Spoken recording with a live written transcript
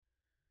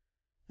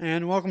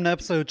And welcome to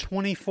episode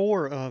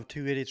 24 of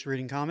Two Idiots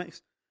Reading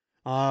Comics.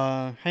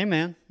 Hey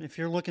man, if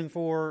you're looking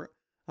for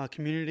a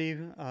community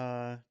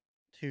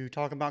to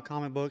talk about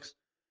comic books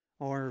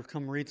or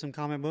come read some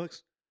comic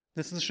books,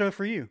 this is the show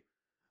for you.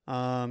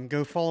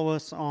 Go follow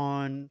us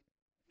on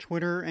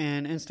Twitter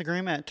and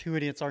Instagram at Two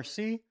Idiots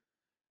RC.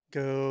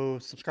 Go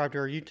subscribe to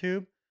our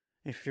YouTube.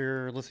 If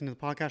you're listening to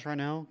the podcast right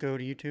now, go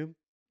to YouTube,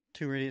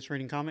 Two Idiots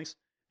Reading Comics.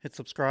 Hit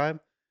subscribe.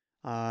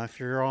 If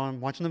you're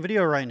watching the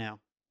video right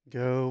now,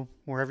 go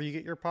wherever you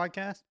get your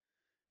podcast,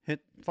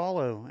 hit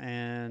follow,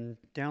 and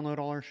download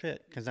all our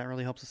shit, because that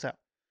really helps us out.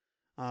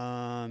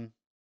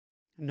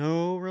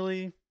 No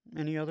really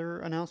any other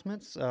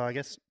announcements. I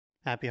guess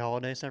happy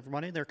holidays to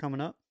everybody. They're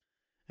coming up.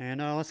 And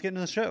let's get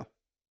into the show.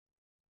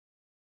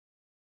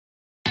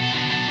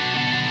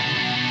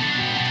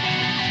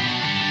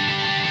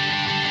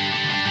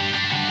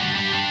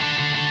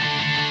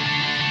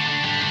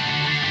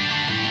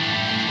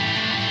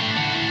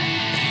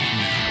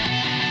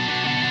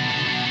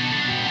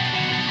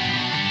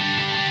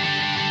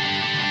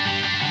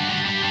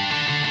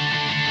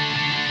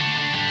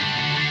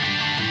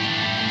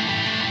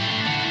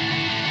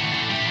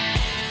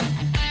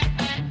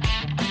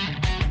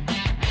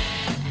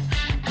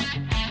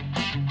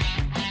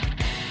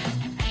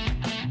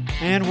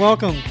 And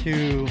welcome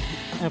to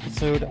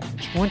episode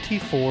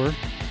 24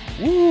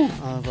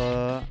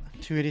 of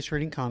Two Idiots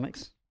Reading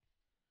Comics,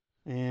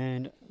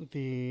 and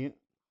the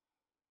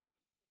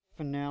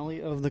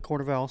finale of the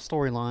Court of Owls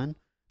storyline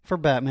for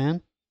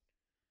Batman,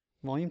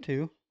 Volume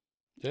 2,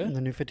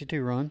 the New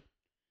 52 run.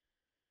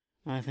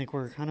 I think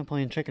we're kind of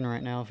playing chicken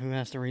right now of who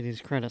has to read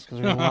these credits, because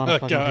there's a lot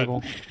of fucking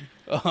people.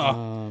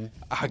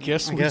 I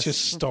guess we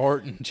just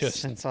start and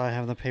just... Since I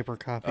have the paper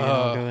copy,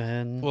 I'll go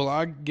ahead and... Well,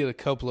 I get a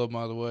couple of them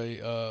out of the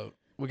way.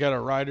 We got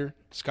our writer,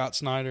 Scott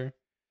Snyder.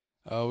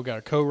 We got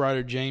our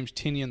co-writer, James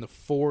Tynion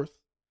IV.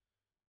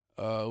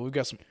 We've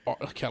got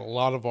got a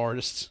lot of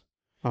artists.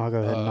 I'll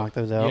go ahead and knock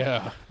those out.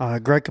 Yeah.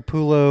 Greg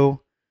Capullo,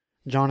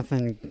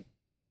 Jonathan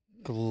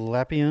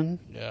Glapian,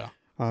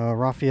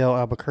 Raphael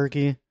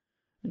Albuquerque,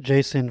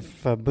 Jason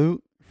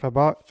Fabik.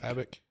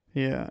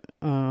 Yeah.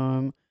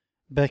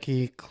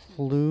 Becky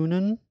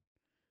Clunan,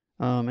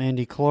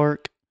 Andy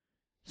Clark,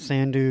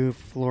 Sandu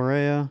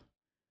Florea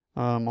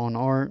on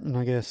art, and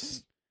I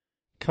guess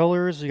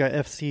colors. You got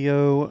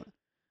FCO.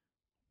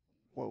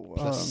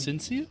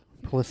 Placencia?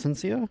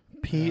 Placencia?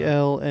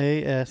 Plascencia.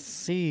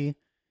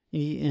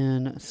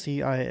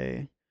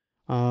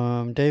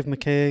 Dave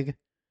McCaig,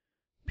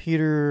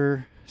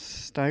 Peter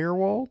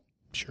Steigerwald.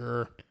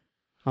 Sure.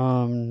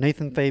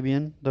 Nathan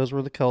Fabian. Those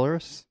were the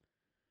colorists.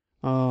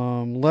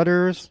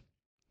 Letters.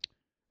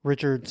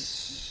 Richard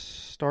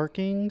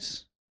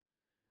Starkings.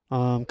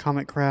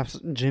 Comic Crafts,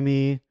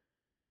 Jimmy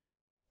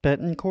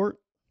Betancourt.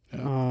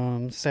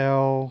 Yeah.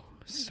 Sal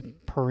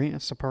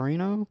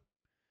Saparino.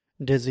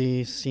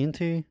 Dizzy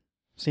Ciente.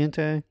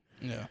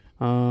 Yeah.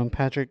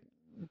 Patrick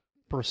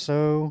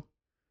Brousseau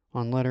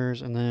on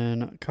letters, and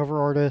then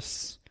cover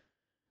artists,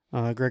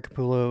 Greg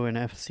Capullo and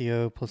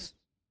FCO plus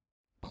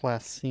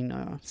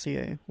Placina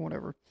CA,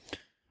 whatever.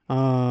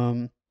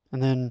 And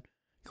then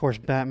of course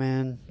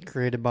Batman,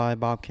 created by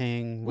Bob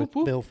Kane with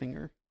Bill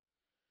Finger.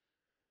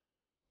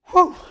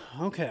 Whew.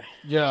 Okay.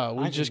 Yeah,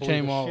 we just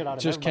came off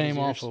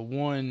of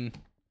one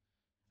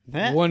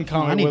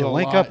comic. I need with to a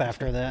wake lot. up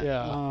after that.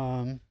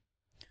 Yeah.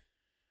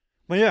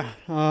 But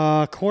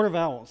yeah, Court of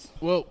Owls.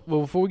 Well,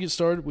 before we get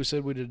started, we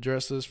said we'd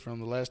address this from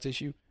the last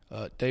issue.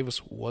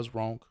 Davis was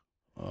wrong.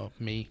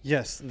 Me.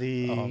 Yes,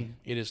 it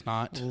is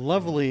not.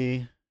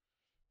 Lovely.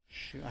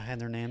 Shoot, I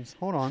had their names.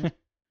 Hold on.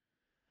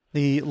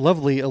 The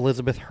lovely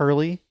Elizabeth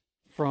Hurley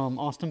from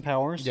Austin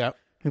Powers, Yep.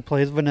 who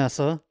plays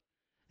Vanessa,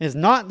 is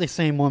not the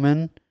same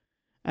woman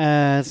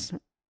as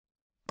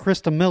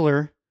Krista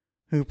Miller,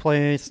 who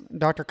plays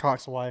Dr.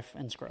 Cox's wife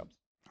in Scrubs.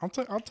 I'll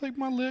take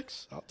my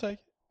licks. I'll take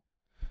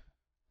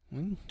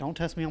it. Don't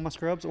test me on my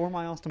Scrubs or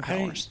my Austin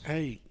Powers.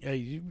 Hey,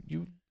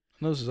 you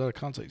know this is out of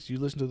context. You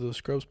listen to the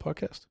Scrubs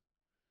podcast?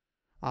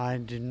 I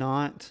do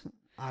not.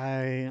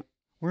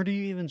 Where do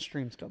you even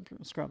stream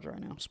Scrubs right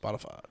now?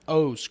 Spotify.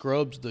 Oh,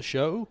 Scrubs the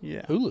show?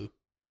 Yeah. Hulu.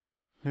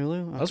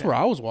 Okay. That's where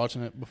I was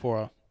watching it before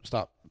I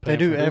stopped They paying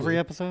do for every Hulu.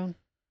 episode?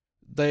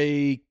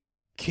 They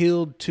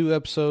killed 2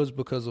 episodes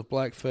because of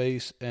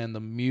blackface, and the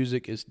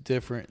music is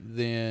different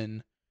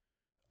than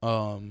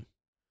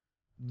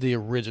the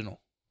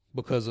original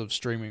because of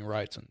streaming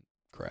rights and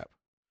crap.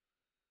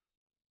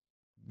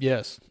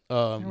 Yes.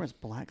 There was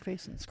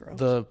blackface in Scrubs.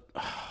 Not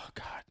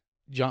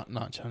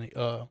Johnny.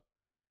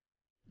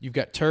 You've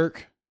got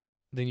Turk,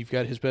 then you've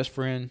got his best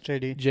friend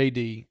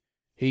JD.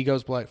 He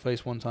goes blackface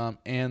one time,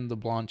 and the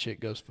blonde chick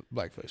goes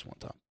blackface one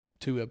time.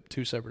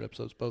 Two separate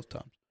episodes both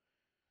times.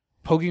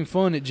 Poking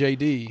fun at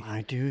JD.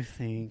 I do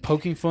think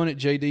Poking fun at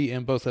JD,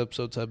 and both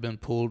episodes have been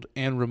pulled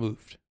and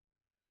removed.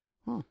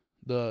 Huh.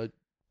 The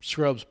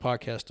Scrubs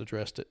podcast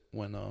addressed it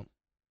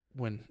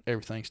when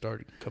everything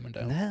started coming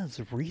down.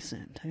 That's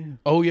recent too.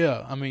 Oh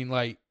yeah, I mean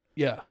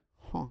yeah.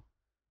 Huh.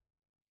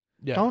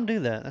 Yeah. Don't do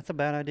that. That's a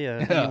bad idea.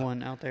 Yeah.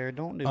 Anyone out there,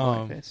 don't do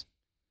blackface.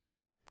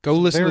 Go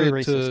listen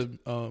very to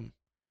oh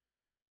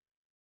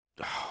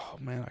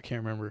man, I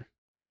can't remember.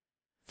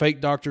 Fake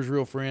Doctors,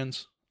 Real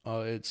Friends.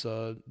 It's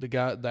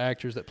the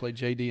actors that play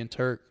JD and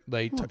Turk.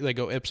 They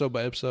go episode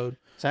by episode.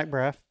 Zach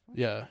Braff.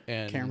 Yeah,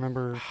 and Can't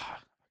remember.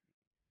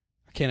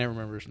 I can't ever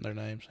remember their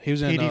names. He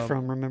was in PD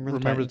from Remember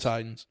the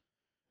Titans.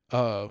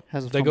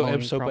 They go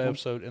episode by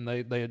episode, and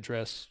they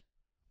address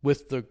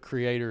with the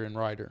creator and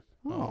writer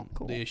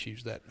cool. the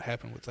issues that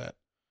happen with that.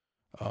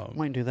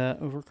 Might do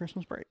that over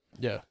Christmas break.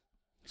 Yeah,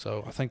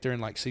 so I think they're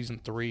in like season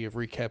 3 of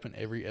recapping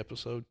every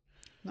episode.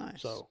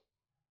 Nice. So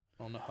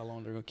I don't know how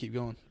long they're going to keep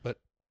going, but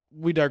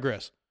we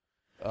digress.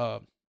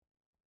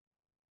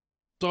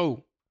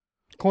 So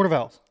Court of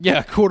Owls.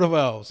 Yeah, Court of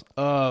Owls.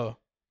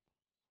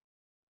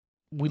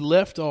 We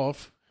left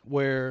off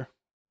where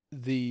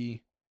the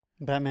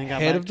Batman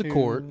got head back of the to,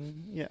 court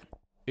yeah,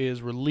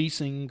 is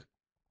releasing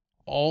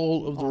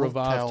all of the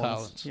revived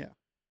talents. Yeah.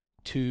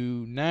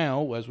 To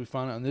now, as we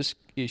find out in this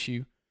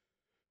issue,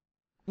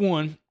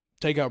 1,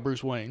 take out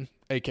Bruce Wayne,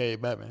 a.k.a.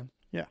 Batman.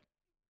 Yeah.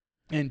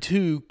 And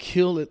 2,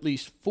 kill at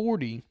least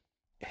 40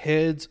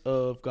 heads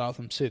of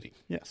Gotham City.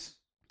 Yes.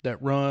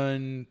 That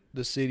run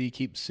the city,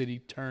 keep the city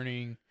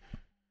turning.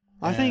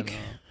 I think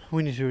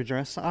we need to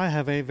address, I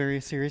have a very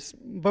serious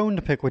bone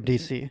to pick with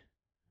DC.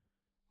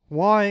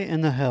 Why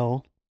in the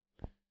hell,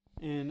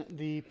 in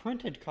the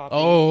printed copy...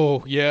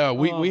 Oh, yeah.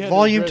 We had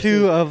Volume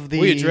 2 of the...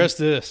 We addressed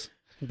this.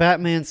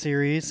 Batman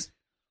series,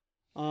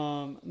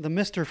 the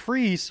Mr.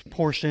 Freeze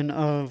portion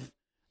of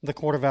the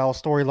Court of Owls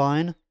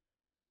storyline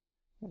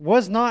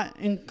was not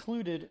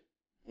included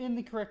in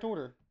the correct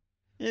order.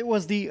 It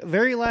was the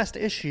very last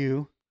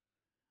issue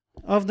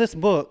of this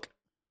book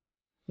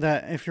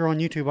that, if you're on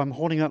YouTube, I'm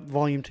holding up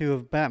Volume 2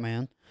 of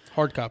Batman.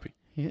 Hard copy.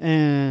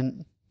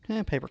 And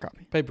paper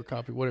copy. Paper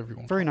copy, whatever you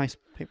want. Very nice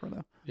paper,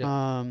 though.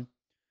 Yeah.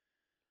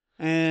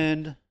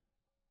 And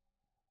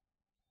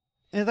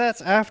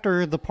that's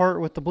after the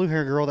part with the blue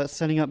hair girl that's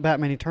setting up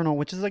Batman Eternal,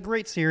 which is a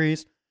great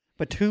series,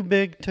 but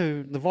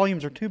the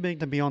volumes are too big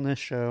to be on this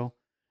show.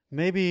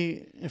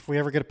 Maybe if we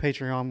ever get a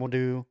Patreon, we'll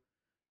do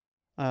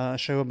a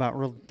show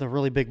about the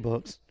really big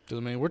books. Because,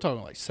 I mean, we're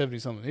talking like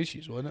 70-something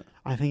issues, wasn't it?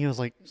 I think it was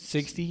like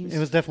 60s? It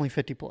was definitely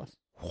 50 plus.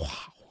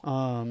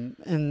 Wow.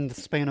 In the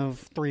span of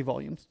 3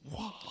 volumes.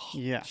 Wow.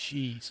 Yeah.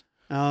 Jeez.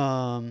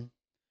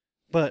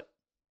 But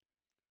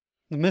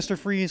the Mr.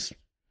 Freeze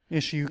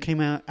issue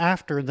came out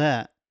after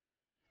that.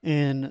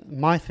 And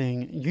my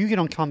thing, you get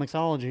on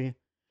Comixology,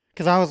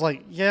 because I was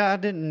like, I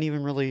didn't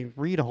even really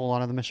read a whole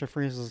lot of the Mr.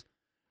 Freezes.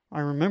 I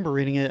remember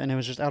reading it, and it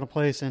was just out of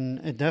place, and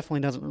it definitely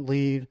doesn't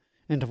lead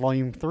into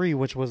Volume 3,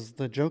 which was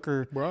the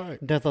Joker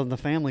Death of the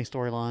Family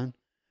storyline.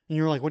 And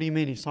you were like, what do you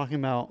mean he's talking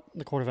about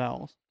the Court of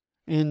Owls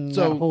in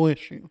that whole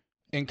issue?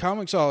 In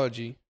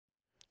Comixology,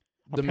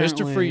 the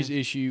Mr. Freeze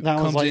issue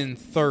comes in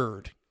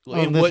third.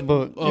 In this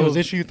book. It was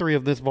issue 3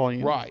 of this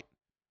volume. Right.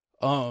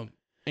 And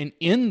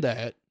in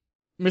that,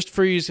 Mr.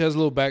 Freeze has a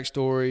little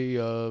backstory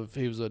of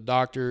he was a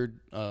doctor.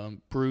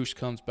 Bruce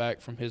comes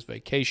back from his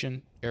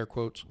vacation, air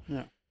quotes,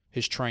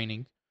 his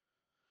training,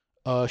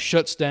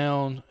 shuts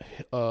down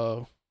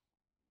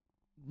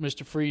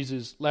Mr.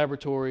 Freeze's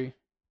laboratory.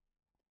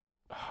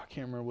 I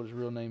can't remember what his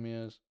real name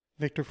is.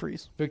 Victor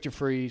Freeze. Victor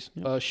Freeze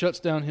shuts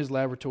down his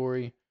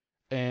laboratory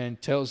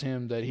and tells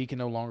him that he can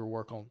no longer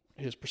work on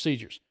his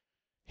procedures.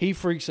 He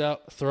freaks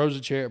out, throws a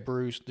chair at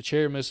Bruce. The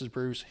chair misses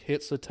Bruce,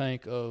 hits the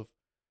tank of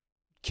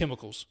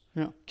chemicals.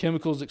 Yeah.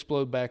 Chemicals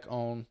explode back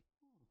on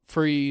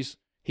Freeze.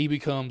 He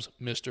becomes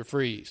Mr.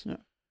 Freeze. Yeah.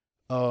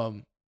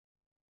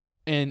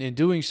 And in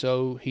doing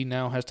so, he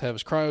now has to have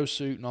his cryo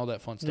suit and all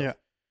that fun stuff. Yeah.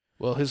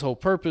 Well, his whole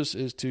purpose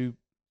is to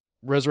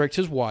resurrect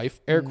his wife,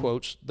 air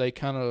quotes. Then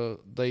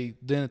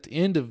at the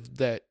end of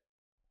that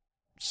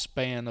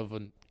span of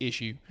an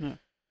issue,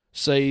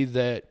 say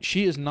that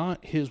she is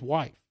not his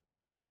wife.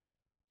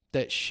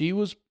 That she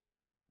was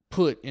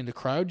put into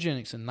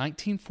cryogenics in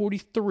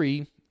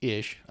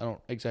 1943-ish. I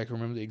don't exactly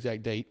remember the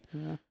exact date.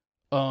 Yeah.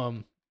 I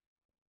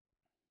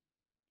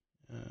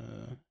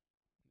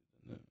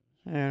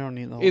don't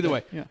need the whole either thing.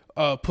 way.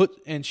 Yeah.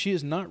 And she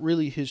is not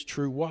really his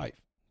true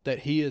wife. That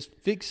he is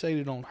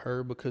fixated on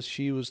her because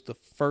she was the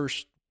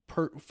first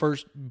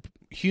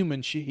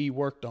human he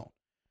worked on.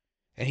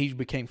 And he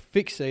became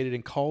fixated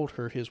and called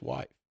her his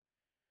wife.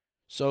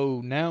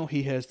 So now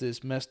he has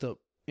this messed up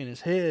in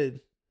his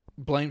head,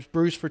 blames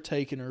Bruce for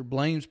taking her,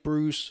 blames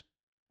Bruce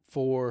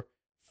for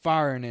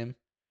firing him.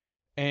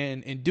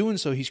 And in doing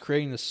so, he's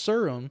creating a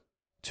serum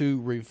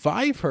to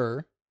revive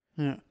her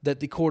that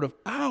the Court of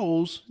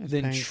Owls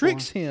then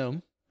tricks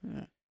him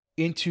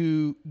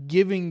into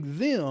giving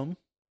them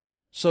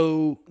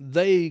so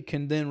they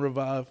can then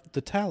revive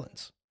the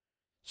talents.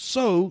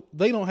 So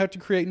they don't have to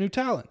create new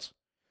talents.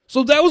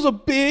 So that was a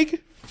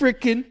big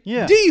freaking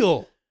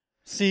deal.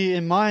 See,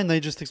 in mine, they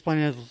just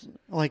explained it as,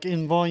 like,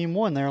 in Volume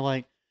 1, they're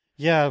like,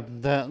 yeah,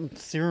 that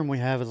serum we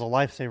have is a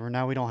lifesaver.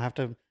 Now we don't have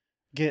to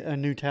get a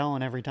new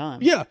talent every time.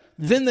 Yeah.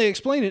 Then they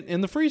explain it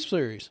in the Freeze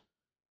series.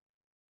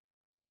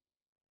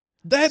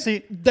 That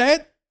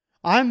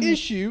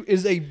issue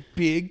is a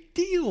big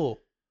deal.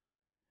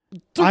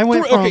 I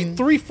went from... Okay,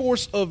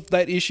 3/4 of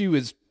that issue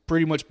is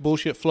pretty much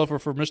bullshit fluffer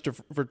for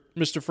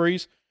Mr.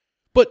 Freeze.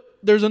 But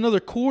there's another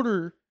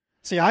quarter.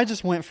 See, I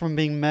just went from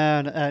being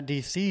mad at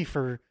DC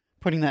for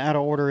putting that out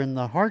of order in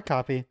the hard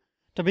copy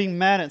to being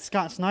mad at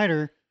Scott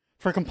Snyder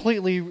for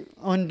completely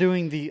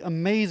undoing the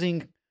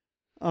amazing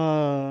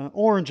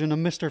origin of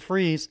Mr.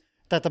 Freeze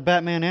that the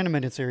Batman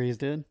animated series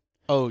did.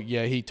 Oh,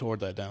 yeah, he tore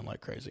that down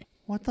like crazy.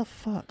 What the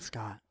fuck,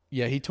 Scott?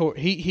 Yeah, he tore down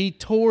Mr.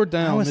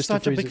 Freeze. I was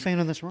such a big fan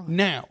of this run.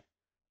 Now,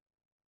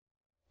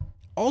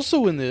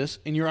 also in this,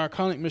 in your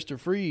iconic Mr.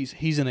 Freeze,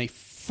 he's in a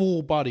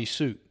full body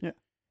suit. Yeah.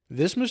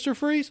 This Mr.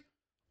 Freeze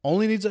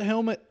only needs a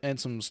helmet and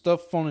some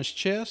stuff on his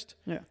chest.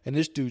 Yeah. And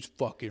this dude's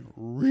fucking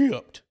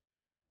ripped.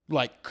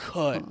 Like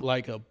cut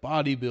like a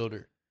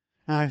bodybuilder.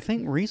 I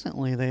think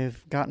recently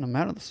they've gotten him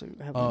out of the suit,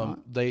 have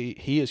they not?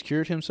 He has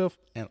cured himself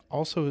and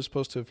also is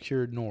supposed to have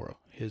cured Nora,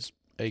 his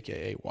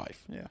AKA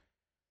wife. Yeah.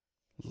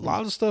 A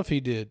lot of stuff he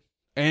did.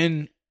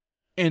 And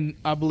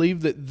I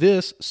believe that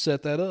this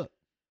set that up.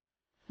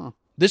 Huh.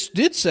 This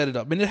did set it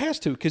up, and it has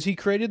to, because he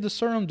created the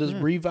serum to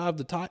revive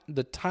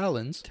the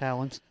Talons.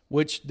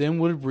 Which then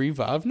would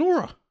revive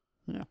Nora.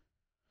 Yeah.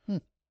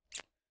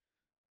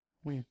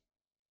 Weird.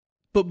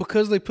 But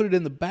because they put it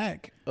in the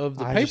back of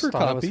the paper just thought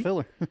copy, it was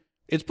filler.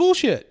 it's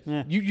bullshit.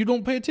 Yeah. You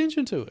don't pay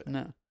attention to it.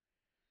 No.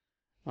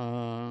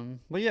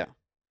 But yeah.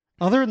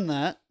 Other than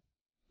that,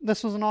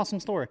 this was an awesome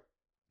story.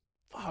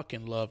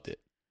 Fucking loved it.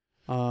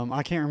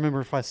 I can't remember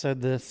if I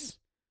said this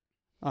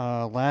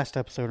last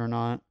episode or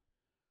not,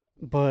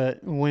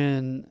 but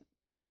when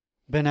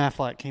Ben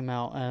Affleck came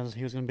out as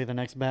he was going to be the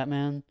next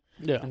Batman,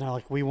 and they're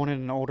like, we wanted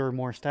an older,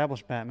 more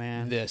established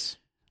Batman. This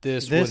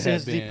is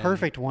the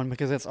perfect one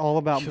because it's all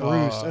about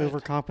Bruce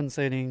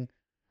overcompensating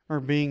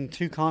or being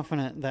too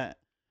confident that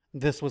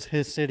this was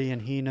his city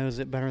and he knows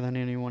it better than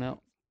anyone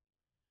else,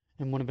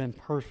 and would have been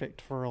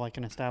perfect for like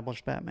an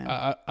established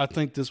Batman. I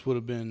think this would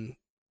have been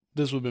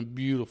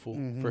beautiful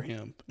for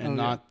him, and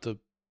not the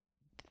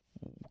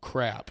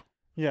crap.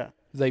 Yeah,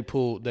 that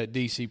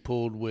DC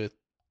pulled with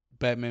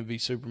Batman v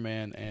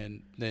Superman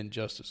and then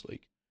Justice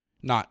League,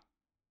 not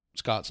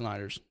Scott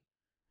Snyder's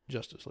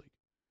Justice League.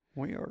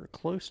 We are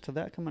close to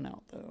that coming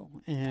out though,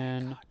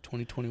 and God,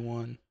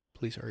 2021.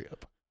 Please hurry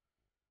up,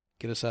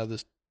 get us out of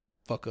this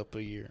fuck up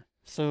a year.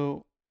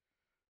 So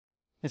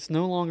it's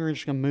no longer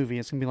just a movie;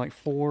 it's gonna be like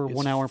 4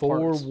 1-hour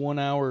parts. 4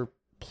 1-hour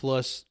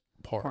plus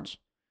parts.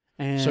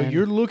 And so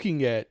you're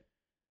looking at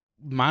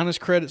minus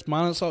credits,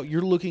 minus all.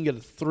 You're looking at a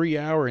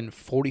 3-hour and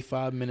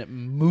 45-minute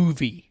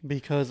movie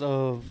because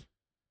of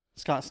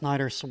Scott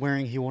Snyder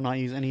swearing he will not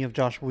use any of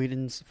Josh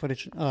Whedon's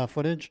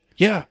footage.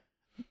 Yeah,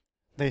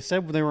 they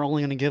said they were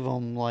only going to give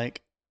him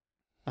like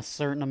a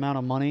certain amount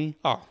of money.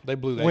 Oh, they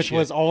blew that. Which shit.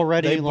 Was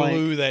already they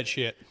blew that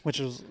shit. Which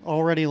was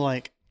already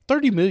like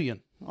 $30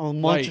 million.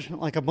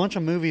 Like a bunch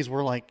of movies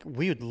were like,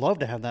 we would love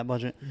to have that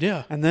budget.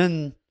 Yeah, and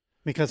then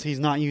because he's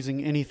not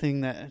using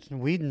anything that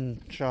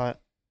Whedon shot,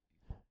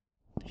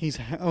 he's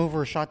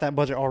overshot that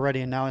budget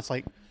already, and now it's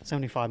like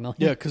 $75 million.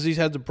 Yeah, because he's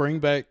had to bring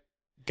back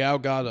Gal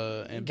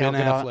Gadot and Ben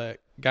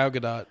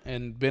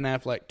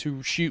Affleck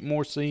to shoot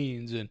more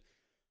scenes, and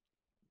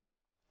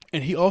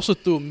he also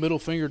threw a middle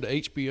finger to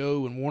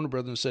HBO and Warner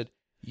Brothers and said,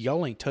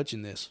 "Y'all ain't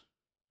touching this."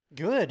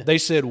 Good. They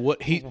said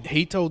what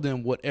he told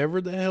them,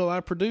 whatever the hell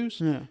I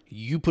produce,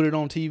 you put it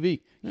on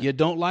TV. Yeah. You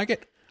don't like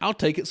it, I'll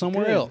take it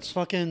somewhere else.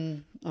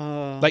 Fucking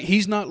like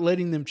he's not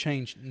letting them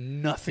change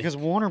nothing because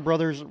Warner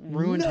Brothers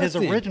ruined his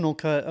original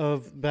cut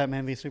of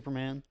Batman v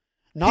Superman.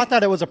 Not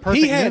that it was a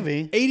perfect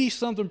movie.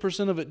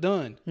 80-something% of it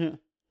done. Yeah.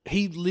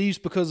 He leaves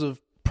because of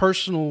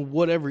personal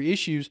whatever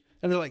issues,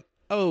 and they're like,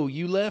 "Oh,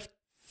 you left?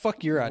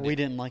 Fuck your idea. We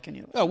didn't like any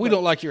of it. Oh, we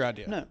don't like your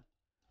idea." No,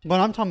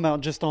 but I'm talking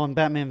about just on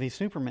Batman v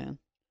Superman.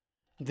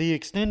 The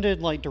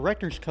extended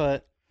director's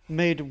cut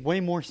made way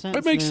more sense.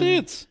 It makes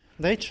sense.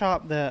 They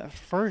chopped that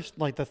first,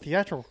 the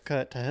theatrical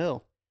cut to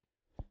hell.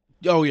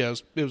 Oh, yeah.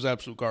 It was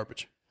absolute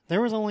garbage.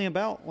 There was only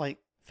about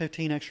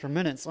 15 extra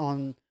minutes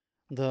on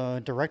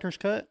the director's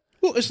cut.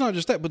 Well, it's not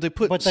just that, but they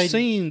put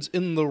scenes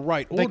in the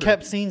right order. They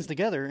kept scenes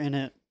together, and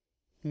it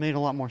made a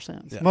lot more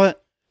sense. Yeah.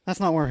 But that's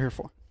not what we're here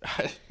for.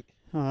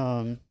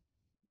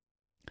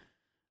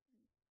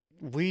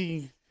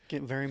 We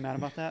get very mad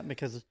about that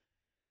because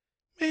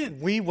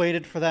we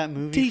waited for that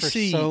movie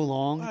DC, for so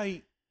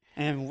long.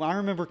 And I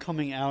remember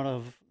coming out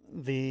of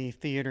the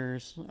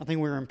theaters. I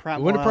think we were in Prattville.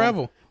 We went to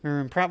Prattville. We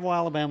were in Prattville,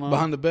 Alabama.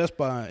 Behind the Best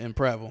Buy in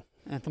Prattville.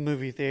 At the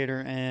movie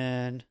theater,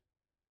 and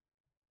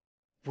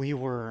we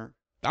were...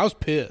 I was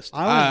pissed.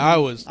 I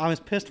was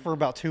pissed for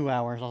about 2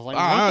 hours. I was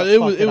like,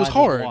 it was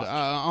hard.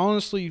 I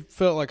honestly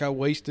felt like I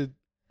wasted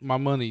my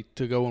money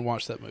to go and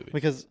watch that movie.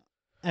 Because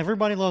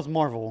everybody loves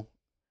Marvel,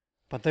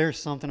 but there's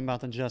something about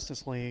the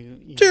Justice League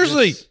you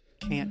seriously just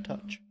can't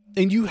touch.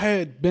 And you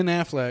had Ben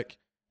Affleck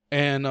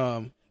and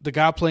the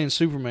guy playing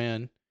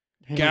Superman,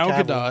 Gal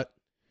Gadot.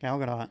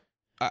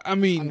 I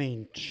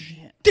mean,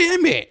 shit.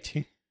 Damn it!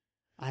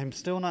 I'm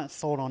still not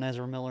sold on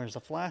Ezra Miller as a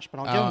Flash, but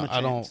I'll give him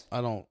a chance.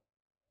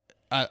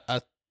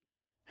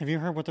 Have you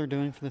heard what they're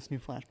doing for this new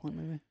Flashpoint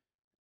movie?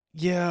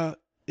 Yeah,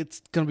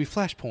 it's gonna be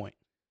Flashpoint.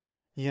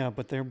 Yeah,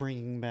 but they're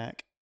bringing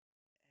back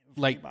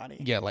everybody.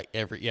 Like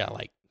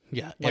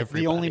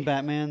the only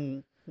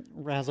Batman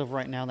as of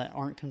right now that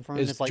aren't confirmed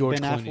is like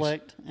George Ben Clooney's.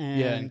 Affleck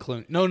and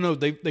Clooney. No,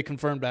 they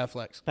confirmed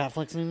Affleck's.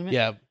 Affleck's in it.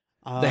 Yeah,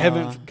 they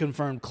haven't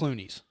confirmed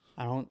Clooney's.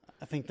 I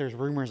think there's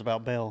rumors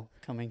about Bale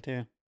coming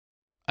too.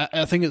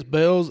 I think it's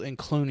Bale's and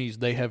Clooney's.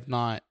 They have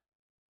not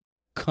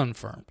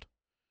confirmed.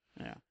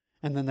 Yeah,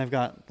 and then they've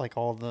got like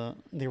all the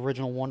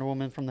original Wonder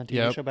Woman from the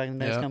TV show back in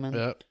the day coming.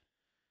 Yep.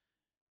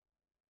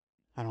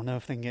 I don't know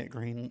if they can get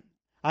Green.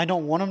 I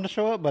don't want him to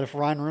show up, but if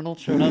Ryan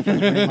Reynolds showed up as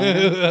Green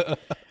Lantern,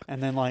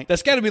 and then like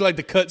that's got to be like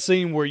the cut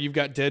scene where you've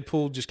got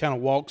Deadpool just kind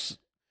of walks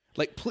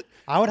like.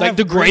 I would like have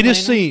the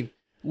greatest Lantern. scene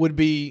would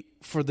be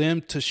for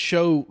them to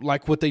show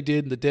like what they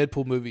did in the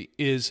Deadpool movie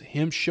is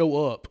him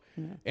show up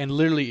and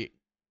literally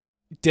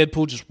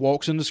Deadpool just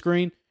walks in the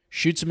screen,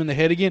 shoots him in the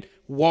head again,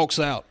 walks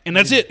out, and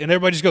that's it. And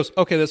everybody just goes,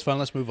 "Okay, that's fine.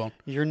 Let's move on."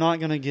 You're not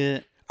gonna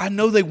get. I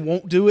know they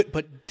won't do it,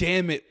 but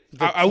damn it,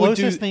 I would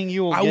do. Thing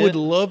you will I get, would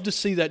love to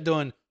see that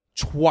done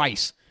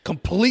twice,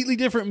 completely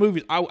different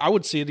movies. I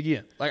would see it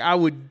again. Like I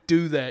would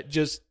do that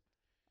just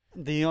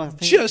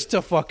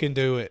to fucking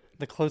do it.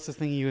 The closest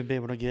thing you would be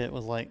able to get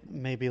was like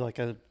maybe like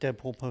a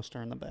Deadpool poster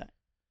in the back.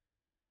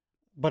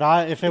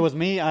 But if it was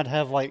me, I'd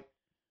have like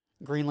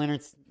Green Lantern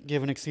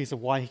give an excuse of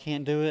why he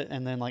can't do it,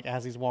 and then like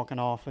as he's walking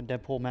off, a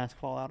Deadpool mask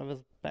fall out of his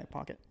back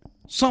pocket.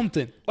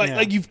 Something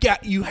like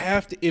you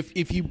have to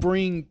if you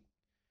bring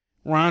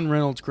Ryan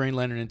Reynolds Green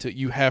Lantern into it,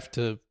 you have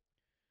to.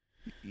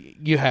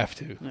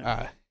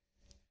 Yeah.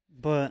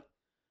 But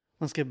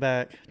let's get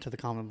back to the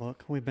comic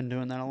book. We've been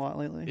doing that a lot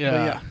lately.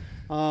 Yeah.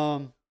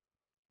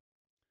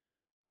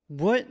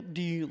 What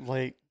do you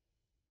like?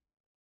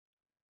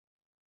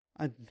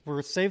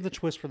 We're save the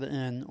twist for the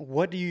end.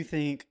 What do you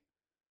think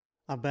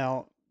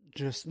about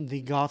just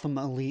the Gotham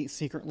Elite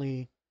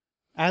secretly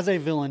as a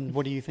villain?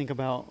 What do you think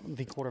about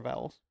the Court of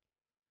Owls?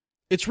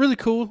 It's really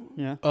cool.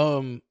 Yeah.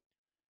 And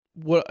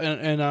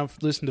I've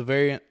listened to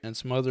Variant and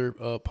some other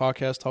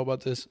podcasts talk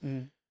about this.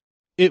 Mm.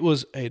 It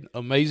was an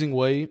amazing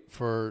way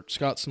for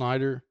Scott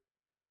Snyder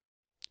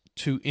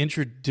to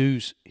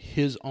introduce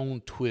his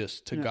own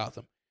twist to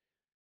Gotham.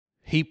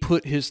 He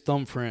put his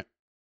thumbprint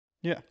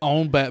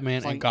on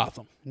Batman and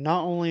Gotham.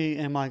 Not only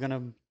am I going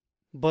to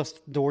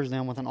bust doors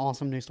down with an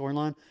awesome new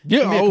storyline,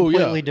 yeah, a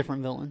completely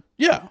different villain.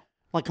 Yeah.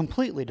 Like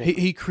completely different.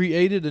 He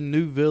created a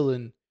new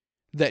villain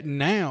that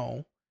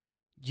now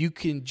you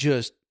can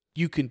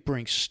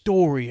bring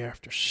story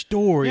after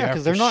story after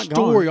they're not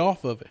story gone.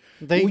 off of it.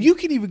 You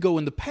can even go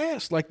in the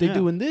past like they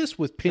do in this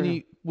with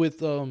Penny,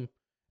 with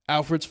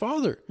Alfred's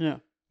father. Yeah.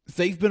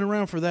 They've been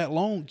around for that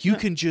long. You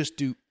can just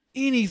do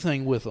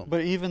anything with them.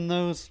 But even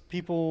those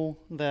people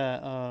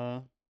that,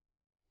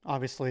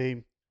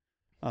 obviously,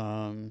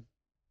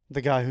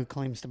 the guy who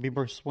claims to be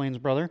Bruce Wayne's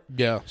brother.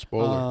 Yeah,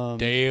 spoiler.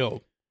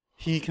 Dale.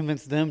 He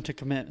convinced them to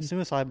commit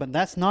suicide, but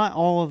that's not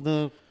all of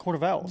the Court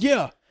of Owls.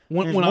 Yeah.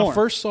 When I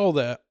first saw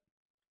that,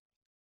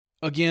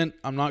 again,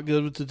 I'm not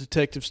good with the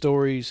detective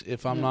stories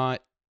if I'm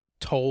not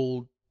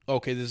told,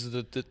 okay, this is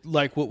the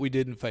like what we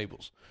did in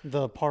Fables.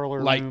 The parlor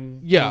room.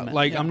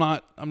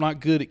 I'm not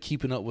good at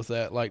keeping up with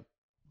that, like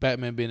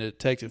Batman being a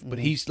detective, but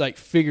he's like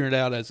figuring it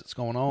out as it's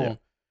going on. Yeah.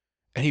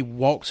 And he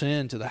walks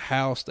into the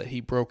house that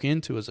he broke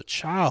into as a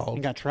child.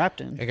 And got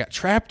trapped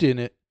in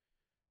it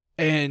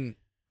and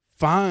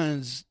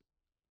finds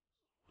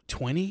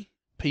 20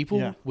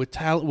 people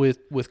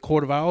with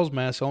Court of Owls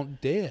masks on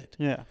dead.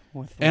 Yeah.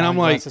 And I'm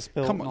like,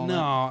 come on,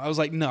 no. I was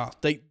like, no.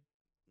 They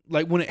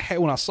like when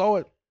I saw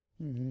it,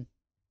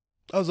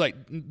 I was like,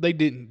 they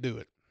didn't do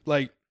it.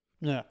 Like,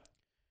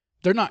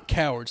 they're not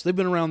cowards. They've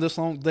been around this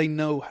long. They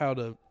know how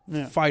to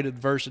fight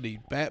adversity.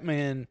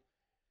 Batman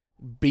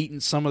beating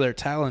some of their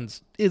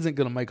talons isn't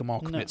going to make them all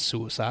commit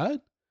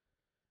suicide.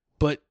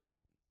 But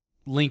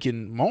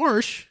Lincoln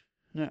Marsh,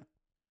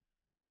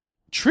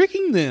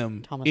 tricking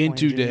them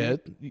into death,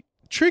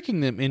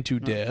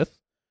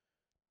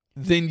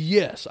 then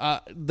yes,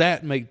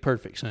 that made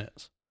perfect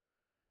sense.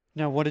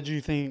 Now, what did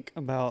you think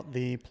about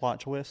the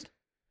plot twist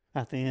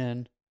at the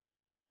end?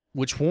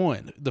 Which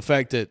one? The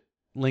fact that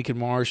Lincoln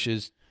Marsh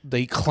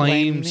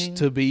claims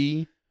to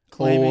be,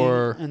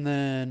 or and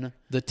then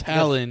the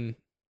Talon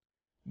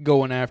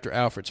going after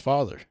Alfred's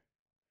father.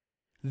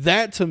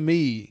 That to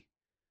me.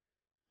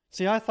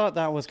 See, I thought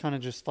that was kind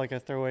of just like a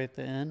throwaway at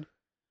the end.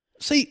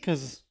 See,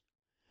 because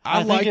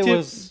I think it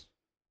was.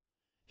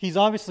 He's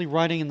obviously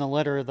writing in the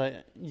letter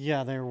that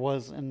there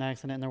was an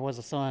accident and there was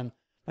a son,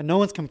 but no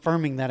one's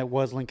confirming that it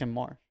was Lincoln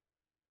Marsh.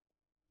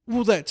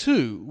 Well, that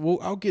too. Well,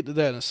 I'll get to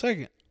that in a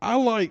second. I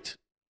liked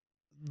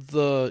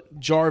the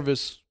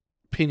Jarvis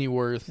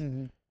Pennyworth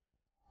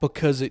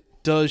because it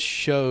does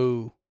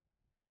show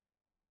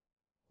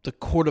the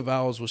Court of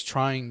Owls was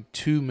trying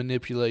to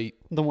manipulate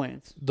the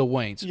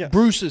Waynes. Yes.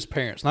 Bruce's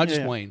parents, not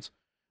just Wayne's,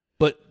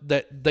 but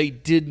that they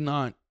did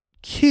not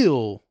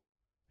kill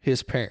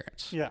his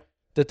parents. Yeah.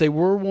 That they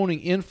were wanting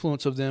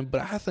influence of them,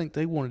 but I think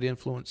they wanted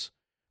influence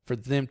for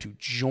them to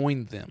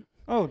join them.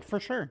 Oh,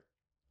 for sure.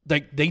 They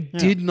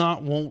did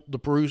not want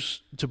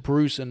Bruce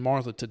and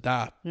Martha to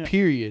die,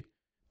 period.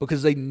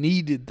 because they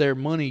needed their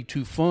money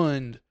to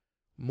fund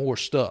more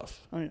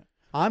stuff. Oh, yeah.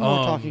 I'm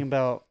more talking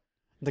about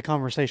the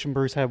conversation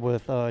Bruce had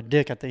with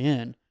Dick at the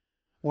end,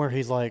 where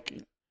he's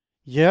like,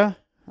 yeah,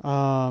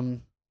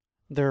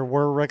 there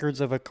were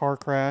records of a car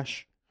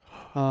crash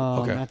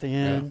at the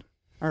end,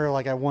 or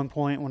like at one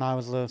point when I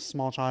was a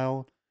small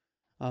child,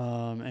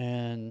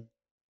 and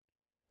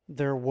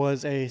there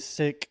was a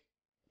sick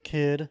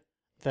kid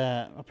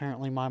that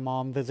apparently my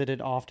mom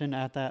visited often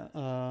at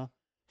that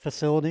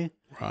facility.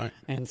 Right.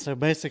 And so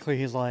basically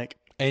he's like,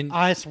 and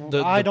I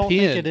don't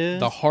think it is.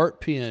 The heart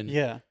pin.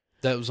 Yeah.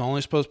 That was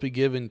only supposed to be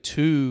given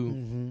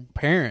to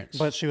parents.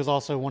 But she was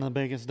also one of the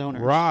biggest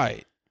donors.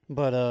 Right.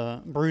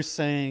 But Bruce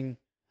saying,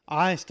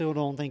 I still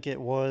don't think it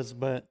was,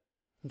 but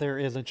there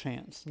is a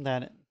chance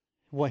that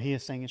what he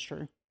is saying is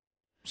true.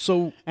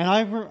 So, and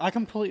I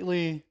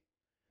completely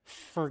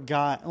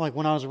forgot, like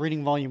when I was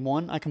reading Volume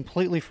 1, I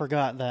completely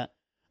forgot that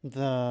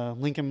the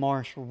Lincoln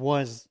Marsh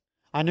was,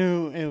 I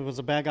knew it was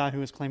a bad guy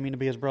who was claiming to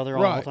be his brother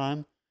all the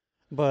time,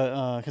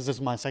 but because this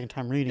is my second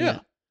time reading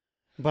it.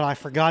 But I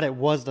forgot it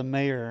was the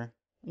mayor,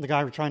 the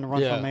guy trying to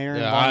run for mayor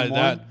in Volume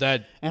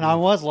 1. And I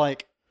was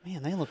like,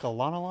 man, they look a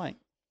lot alike.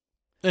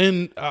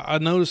 And I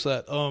noticed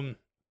that.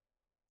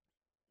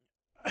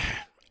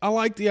 I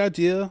like the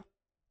idea.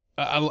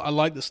 I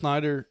like that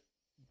Snyder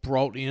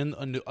brought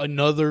in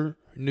another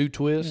new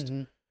twist.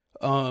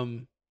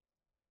 Mm-hmm.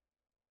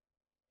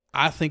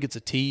 I think it's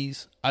a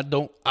tease.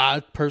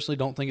 I personally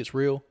don't think it's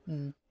real.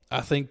 Mm-hmm. I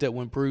think that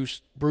when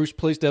Bruce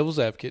plays devil's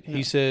advocate,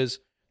 he says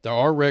there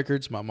are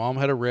records. My mom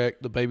had a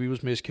wreck. The baby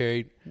was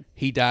miscarried.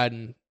 He died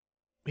in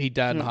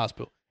the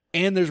hospital.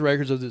 And there's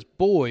records of this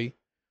boy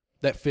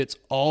that fits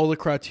all the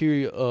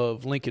criteria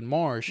of Lincoln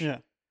Marsh. Yeah.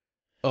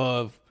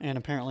 And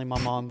apparently my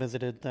mom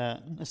visited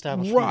that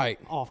establishment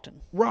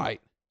often.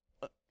 Right.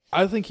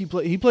 I think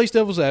he plays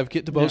devil's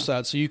advocate to both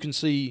sides, so you can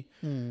see.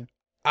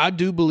 I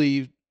do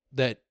believe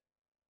that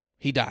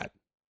he died.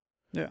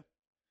 Yeah.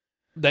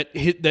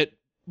 That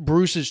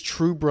Bruce's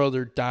true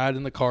brother died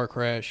in the car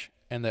crash,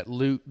 and that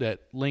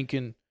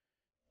Lincoln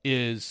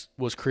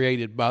was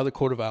created by the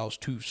Court of Owls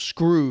to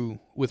screw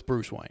with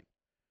Bruce Wayne.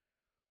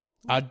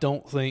 I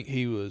don't think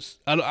he was.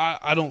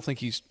 I don't think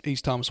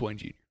he's Thomas Wayne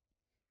Jr.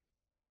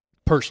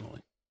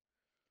 Personally,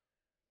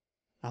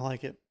 I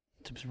like it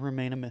to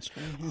remain a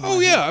mystery. Oh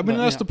yeah, I mean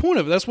that's the point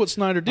of it. That's what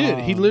Snyder did.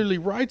 He literally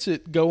writes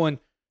it going,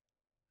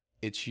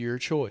 "It's your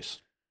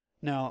choice."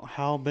 Now,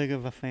 how big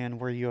of a fan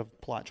were you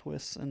of plot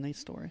twists in these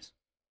stories?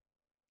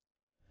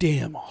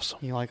 Damn awesome.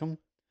 You like them?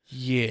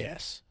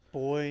 Yes.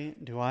 Boy,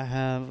 do I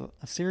have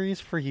a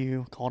series for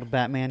you called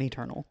Batman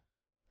Eternal.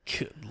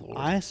 Good Lord.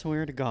 I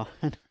swear to God.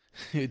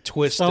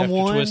 Twist after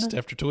twist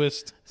after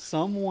twist.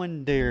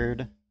 Someone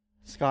dared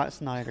Scott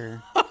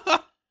Snyder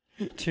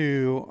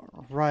to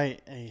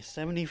write I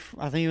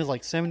think it was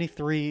like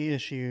 73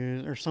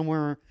 issues or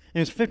somewhere, it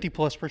was 50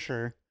 plus for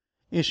sure,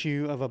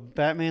 issue of a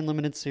Batman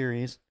limited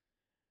series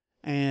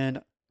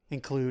and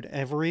include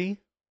every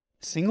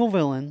single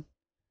villain,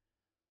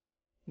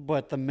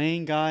 but the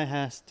main guy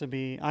has to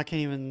be,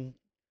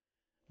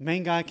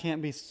 main guy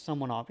can't be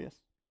someone obvious.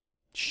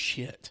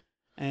 Shit.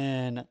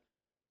 And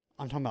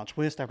I'm talking about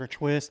twist after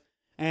twist,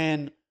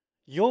 and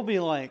you'll be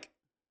like,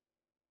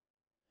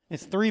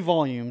 it's 3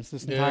 volumes,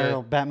 this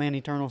entire Batman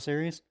Eternal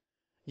series.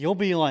 You'll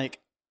be like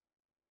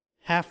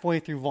halfway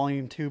through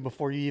volume 2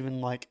 before you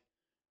even like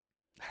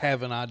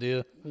have an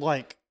idea.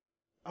 Like,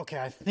 okay,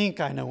 I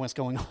think I know what's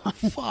going on.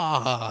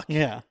 Fuck.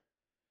 Yeah.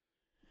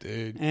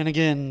 Dude. And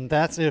again,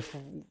 that's if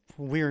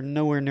we're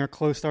nowhere near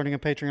close starting a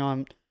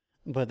Patreon,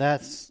 but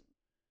that's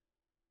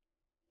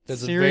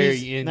series, a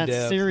very in-depth.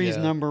 That's series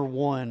number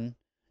 1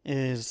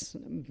 is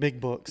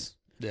big books.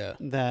 Yeah.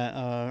 That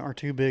are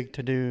too big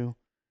to do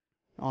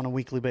on a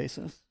weekly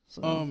basis.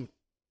 So.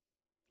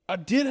 I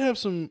did have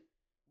some.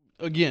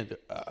 Again,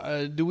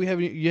 do we have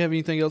you have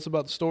anything else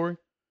about the story?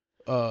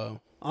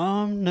 No.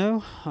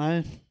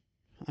 I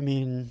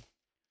mean,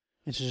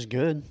 it's just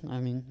good. I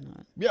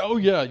mean,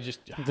 just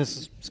this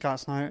is Scott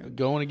Snyder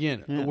going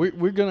again. Yeah.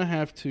 We're gonna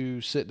have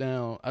to sit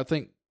down. I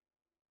think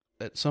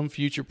at some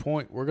future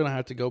point we're gonna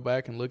have to go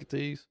back and look at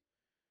these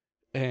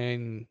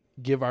and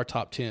give our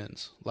top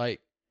 10s,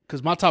 like,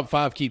 because my top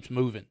 5 keeps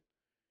moving.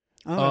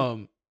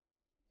 Oh.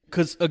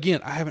 Because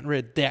again, I haven't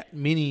read that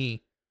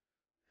many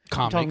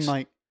comics. I'm talking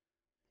like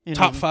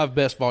top 5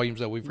 best volumes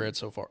that we've read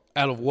so far.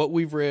 Out of what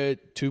we've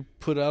read to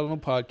put out on a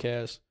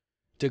podcast,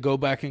 to go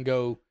back and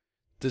go,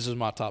 this is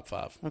my top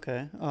 5.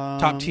 Okay.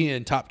 Top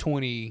 10, top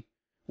 20,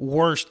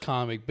 worst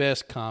comic,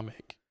 best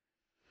comic.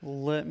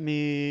 Let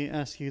me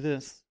ask you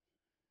this: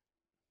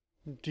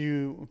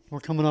 we're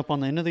coming up on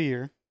the end of the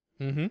year.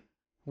 Mm-hmm.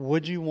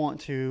 Would you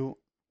want to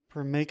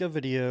make a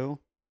video?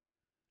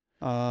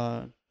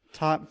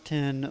 Top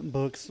 10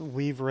 books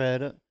we've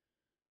read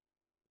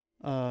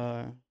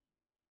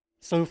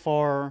so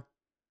far,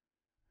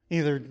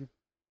 either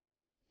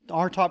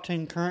our top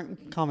 10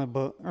 current comic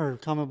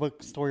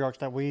book story arcs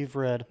that we've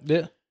read,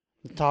 the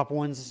top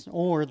ones,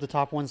 or the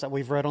top ones that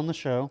we've read on the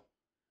show,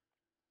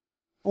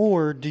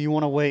 or do you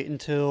want to wait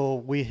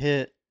until we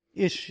hit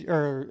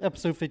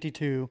episode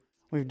 52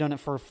 we've done it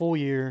for a full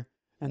year,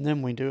 and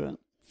then we do it.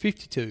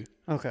 52.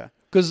 Okay.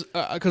 Because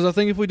I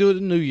think if we do it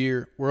in New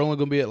Year, we're only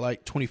going to be at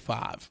like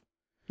 25.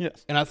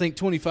 Yes. And I think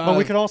 25. But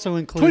we could also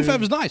include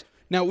 25 is nice.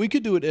 Now we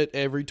could do it at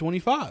every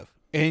 25,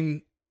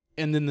 and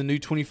then the new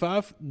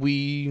 25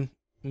 we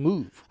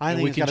move. I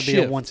think it's got to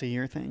be a once a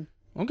year thing.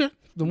 Okay,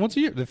 then once a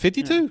year, the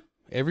 52,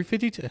 every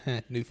 52,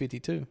 new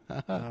 52.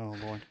 Oh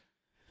Lord.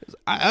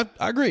 I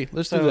agree.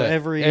 Let's do that.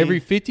 Every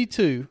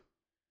 52.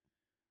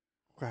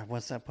 God,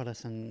 what's that put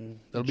us in?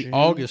 That'll June? be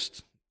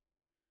August.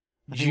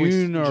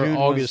 June or June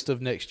August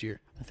of next year.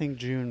 I think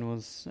June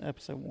was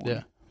episode 1.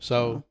 Yeah.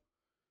 So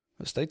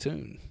let's stay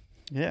tuned.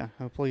 Yeah.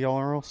 Hopefully y'all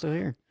are all still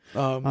here.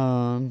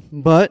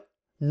 But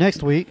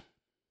next week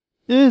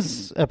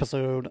is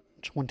episode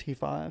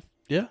 25.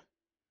 Yeah.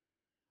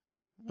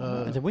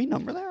 Did we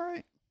number that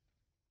right?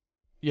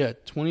 Yeah.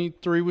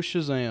 23 was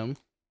Shazam.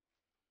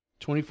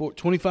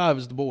 25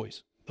 is The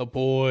Boys. The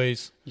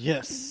Boys.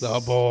 Yes.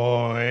 The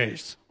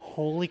Boys.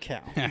 Holy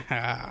cow.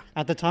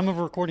 At the time of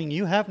recording,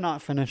 you have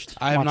not finished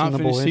I have not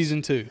finished Boys.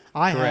 Season 2.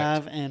 I Correct.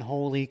 have, and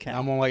holy cow.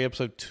 I'm on like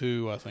episode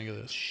 2, I think, of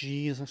this.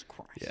 Jesus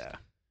Christ. Yeah.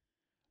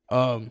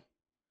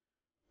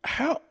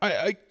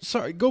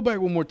 Sorry, go back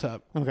one more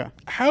time. Okay.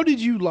 How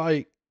did you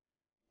like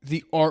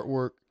the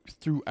artwork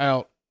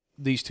throughout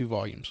these 2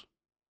 volumes?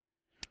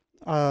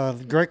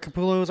 Greg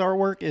Capullo's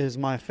artwork is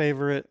my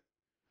favorite,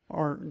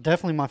 or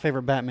definitely my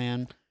favorite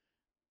Batman.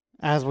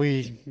 As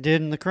we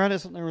did in the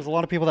credits, there was a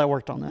lot of people that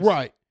worked on this.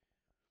 Right.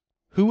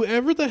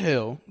 Whoever the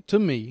hell, to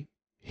me,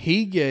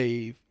 he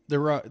gave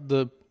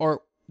the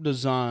art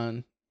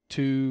design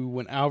to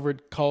when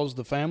Alfred calls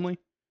the family,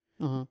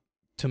 to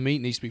me,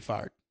 it needs to be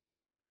fired.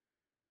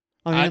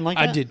 Oh, you didn't like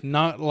that? I did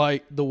not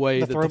like the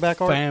way that the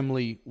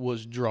family art?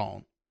 was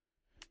drawn.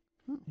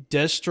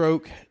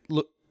 Deathstroke,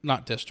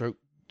 not Deathstroke,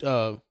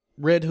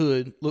 Red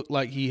Hood looked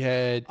like he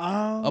had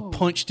a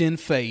punched-in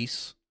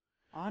face.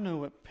 I know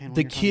what panel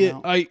the you're kid,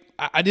 talking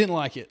about. I didn't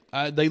like it.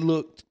 They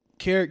looked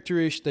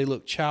characterish. They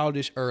looked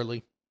childish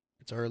early.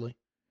 It's early.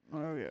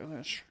 Oh, yeah,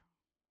 that's true.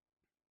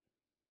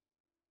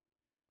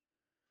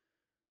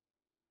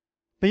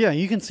 But yeah,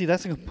 you can see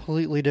that's a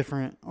completely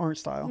different art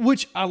style.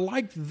 Which I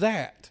like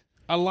that.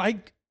 I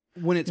like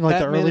when it's like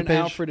Batman and page?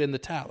 Alfred and the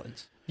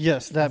Talons.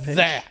 Yes, that page.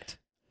 That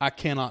I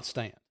cannot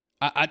stand.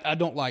 I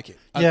don't like it.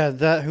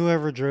 That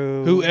whoever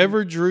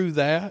drew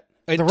that.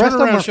 And the rest of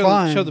them are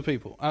fine. Show the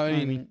people. I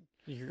mean,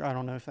 I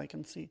don't know if they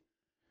can see.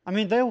 I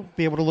mean, they'll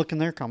be able to look in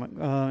their comic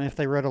if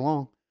they read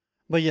along.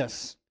 But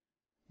yes,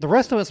 the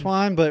rest of it's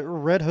fine. But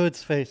Red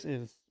Hood's face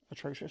is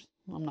atrocious.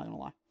 I'm not gonna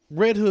lie.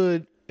 Red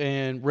Hood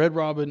and Red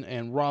Robin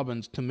and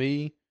Robin's, to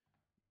me,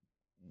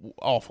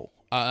 awful.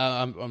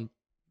 I'm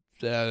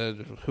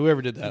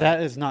whoever did that.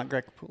 That is not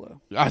Greg Capullo.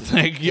 I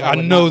think I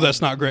know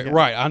that's not Greg. Yeah.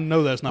 Right, I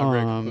know that's not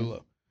Greg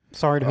Capullo.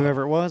 Sorry to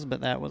whoever it was,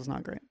 but that was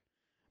not great.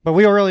 But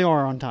we really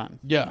are on time.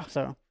 Yeah.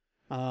 So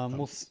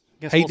we'll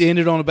hate to end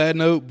it on a bad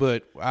note,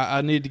 but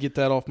I need to get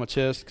that off my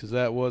chest because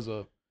that was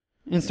a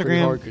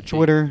Instagram,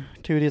 Twitter,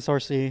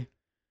 2IdiotsRC.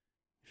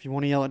 If you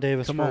want to yell at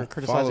Davis for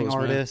criticizing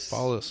artists,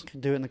 follow us. You can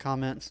do it in the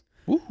comments.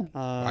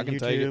 I can YouTube,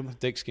 take it.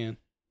 Thick skin.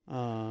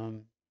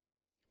 Podcast,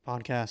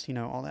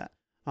 all that.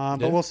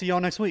 But we'll see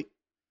y'all next week.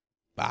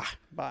 Bye.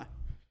 Bye.